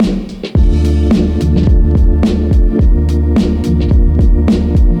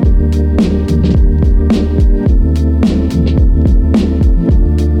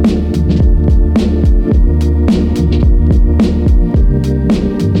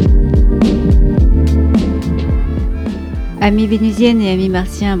Amis vénusiennes et amis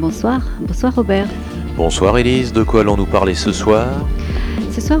martiens, bonsoir. Bonsoir Robert. Bonsoir Élise, de quoi allons-nous parler ce soir?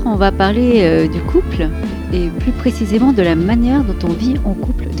 Ce soir, on va parler du couple et plus précisément de la manière dont on vit en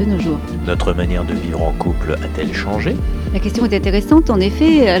couple de nos jours. Notre manière de vivre en couple a-t-elle changé? La question est intéressante en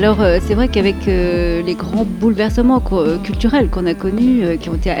effet. Alors c'est vrai qu'avec les grands bouleversements culturels qu'on a connus, qui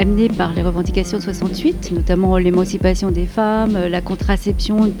ont été amenés par les revendications de 68, notamment l'émancipation des femmes, la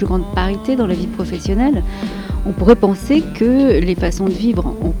contraception, une plus grande parité dans la vie professionnelle, on pourrait penser que les façons de vivre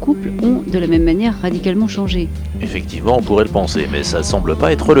en couple ont de la même manière radicalement changé. Effectivement, on pourrait le penser, mais ça semble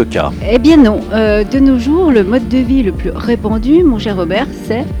pas être le cas. Eh bien non, de nos jours, le mode de vie le plus répandu, mon cher Robert,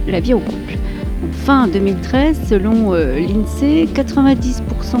 c'est la vie en couple. Fin 2013, selon l'INSEE,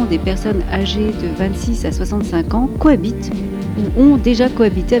 90% des personnes âgées de 26 à 65 ans cohabitent ou ont déjà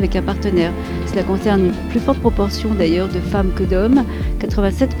cohabité avec un partenaire. Cela concerne une plus forte proportion d'ailleurs de femmes que d'hommes,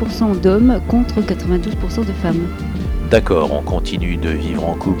 87% d'hommes contre 92% de femmes. D'accord, on continue de vivre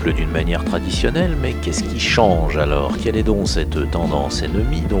en couple d'une manière traditionnelle, mais qu'est-ce qui change alors? Quelle est donc cette tendance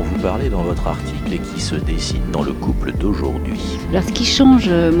ennemie dont vous parlez dans votre article et qui se dessine dans le couple d'aujourd'hui? Alors ce qui change,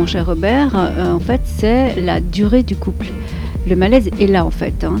 mon cher Robert, en fait, c'est la durée du couple. Le malaise est là en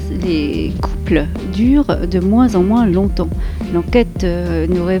fait. Les couples durent de moins en moins longtemps. L'enquête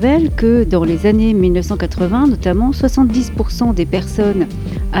nous révèle que dans les années 1980, notamment, 70% des personnes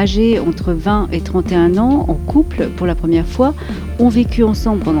âgées entre 20 et 31 ans en couple pour la première fois ont vécu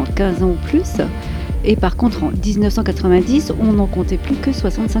ensemble pendant 15 ans ou plus. Et par contre, en 1990, on n'en comptait plus que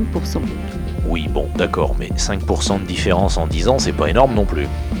 65%. Oui, bon, d'accord, mais 5% de différence en 10 ans, c'est pas énorme non plus.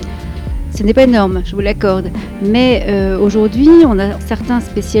 Ce n'est pas énorme, je vous l'accorde, mais aujourd'hui, on a certains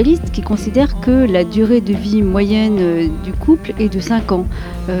spécialistes qui considèrent que la durée de vie moyenne du couple est de 5 ans.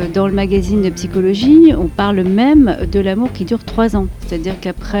 Dans le magazine de psychologie, on parle même de l'amour qui dure 3 ans, c'est-à-dire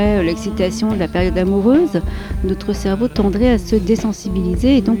qu'après l'excitation de la période amoureuse, notre cerveau tendrait à se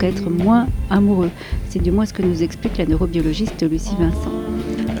désensibiliser et donc à être moins amoureux. C'est du moins ce que nous explique la neurobiologiste Lucie Vincent.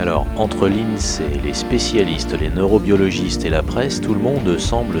 Alors, entre l'INSEE, les spécialistes, les neurobiologistes et la presse, tout le monde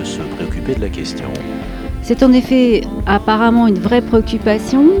semble se préoccuper de la question. C'est en effet apparemment une vraie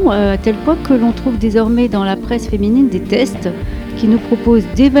préoccupation, à tel point que l'on trouve désormais dans la presse féminine des tests qui nous proposent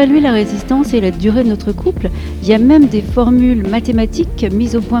d'évaluer la résistance et la durée de notre couple. Il y a même des formules mathématiques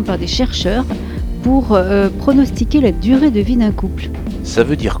mises au point par des chercheurs pour pronostiquer la durée de vie d'un couple. Ça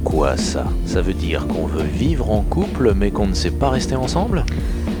veut dire quoi ça? Ça veut dire qu'on veut vivre en couple mais qu'on ne sait pas rester ensemble?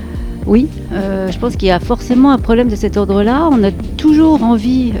 Oui, je pense qu'il y a forcément un problème de cet ordre-là. On a toujours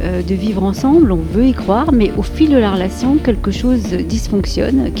envie de vivre ensemble, on veut y croire, mais au fil de la relation, quelque chose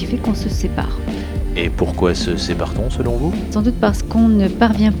dysfonctionne qui fait qu'on se sépare. Et pourquoi se sépare-t-on selon vous? Sans doute parce qu'on ne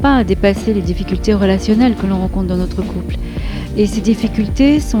parvient pas à dépasser les difficultés relationnelles que l'on rencontre dans notre couple. Et ces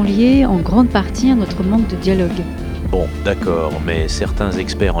difficultés sont liées en grande partie à notre manque de dialogue. Bon, d'accord, mais certains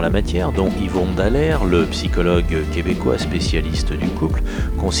experts en la matière, dont Yvon Dallaire, le psychologue québécois spécialiste du couple,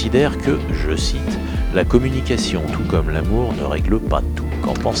 considèrent que, je cite, « la communication, tout comme l'amour, ne règle pas tout ».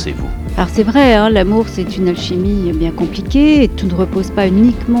 Qu'en pensez-vous? Alors c'est vrai, l'amour c'est une alchimie bien compliquée et tout ne repose pas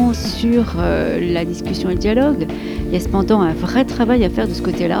uniquement sur la discussion et le dialogue. Il y a cependant un vrai travail à faire de ce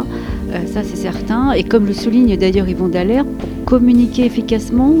côté-là, ça c'est certain. Et comme le souligne d'ailleurs Yvon Dallaire, pour communiquer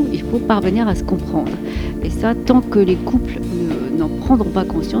efficacement, il faut parvenir à se comprendre. Et ça, tant que les couples n'en prendront pas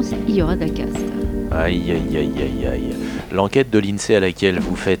conscience, il y aura de la casse. Aïe, aïe, aïe, aïe, aïe. L'enquête de l'INSEE à laquelle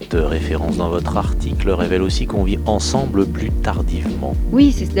vous faites référence dans votre article révèle aussi qu'on vit ensemble plus tardivement.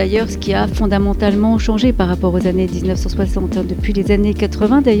 Oui, c'est d'ailleurs ce qui a fondamentalement changé par rapport aux années 1960. Depuis les années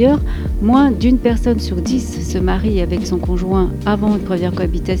 80 d'ailleurs, moins d'une personne sur 10 se marie avec son conjoint avant une première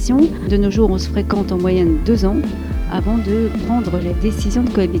cohabitation. De nos jours, on se fréquente en moyenne 2 ans avant de prendre la décision de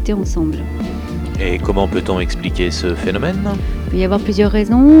cohabiter ensemble. Et comment peut-on expliquer ce phénomène? Il peut y avoir plusieurs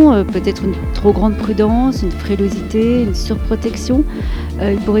raisons, peut-être une trop grande prudence, une frilosité, une surprotection.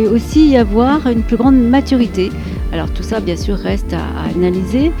 Il pourrait aussi y avoir une plus grande maturité. Alors tout ça, bien sûr, reste à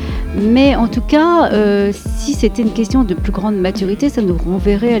analyser. Mais en tout cas, si c'était une question de plus grande maturité, ça nous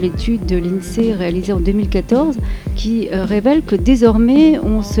renverrait à l'étude de l'INSEE réalisée en 2014 qui révèle que désormais,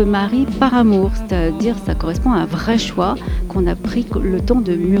 on se marie par amour. C'est-à-dire ça correspond à un vrai choix qu'on a pris le temps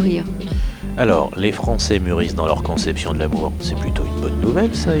de mûrir. Alors, les Français mûrissent dans leur conception de l'amour. C'est plutôt une bonne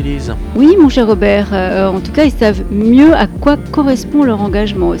nouvelle, ça, Élise? Oui, mon cher Robert. En tout cas, ils savent mieux à quoi correspond leur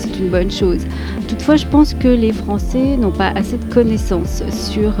engagement et c'est une bonne chose. Toutefois, je pense que les Français n'ont pas assez de connaissances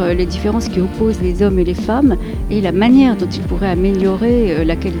sur les différences qui opposent les hommes et les femmes et la manière dont ils pourraient améliorer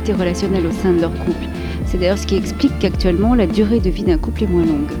la qualité relationnelle au sein de leur couple. C'est d'ailleurs ce qui explique qu'actuellement, la durée de vie d'un couple est moins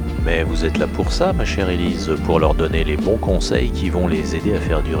longue. Mais vous êtes là pour ça, ma chère Élise, pour leur donner les bons conseils qui vont les aider à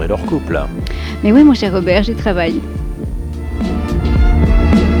faire durer leur couple. Mais oui, mon cher Robert, j'y travaille.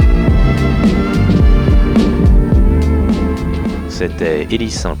 C'était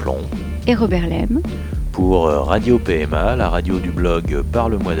Élise Simplon et Robert Lem pour Radio PMA, la radio du blog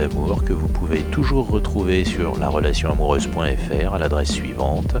Parle-moi d'amour, que vous pouvez toujours retrouver sur larelationamoureuse.fr à l'adresse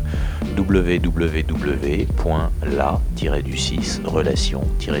suivante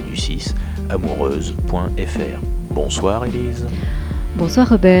www.la-relation-amoureuse.fr. Bonsoir Élise. Bonsoir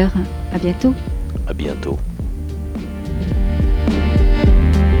Robert, à bientôt. À bientôt.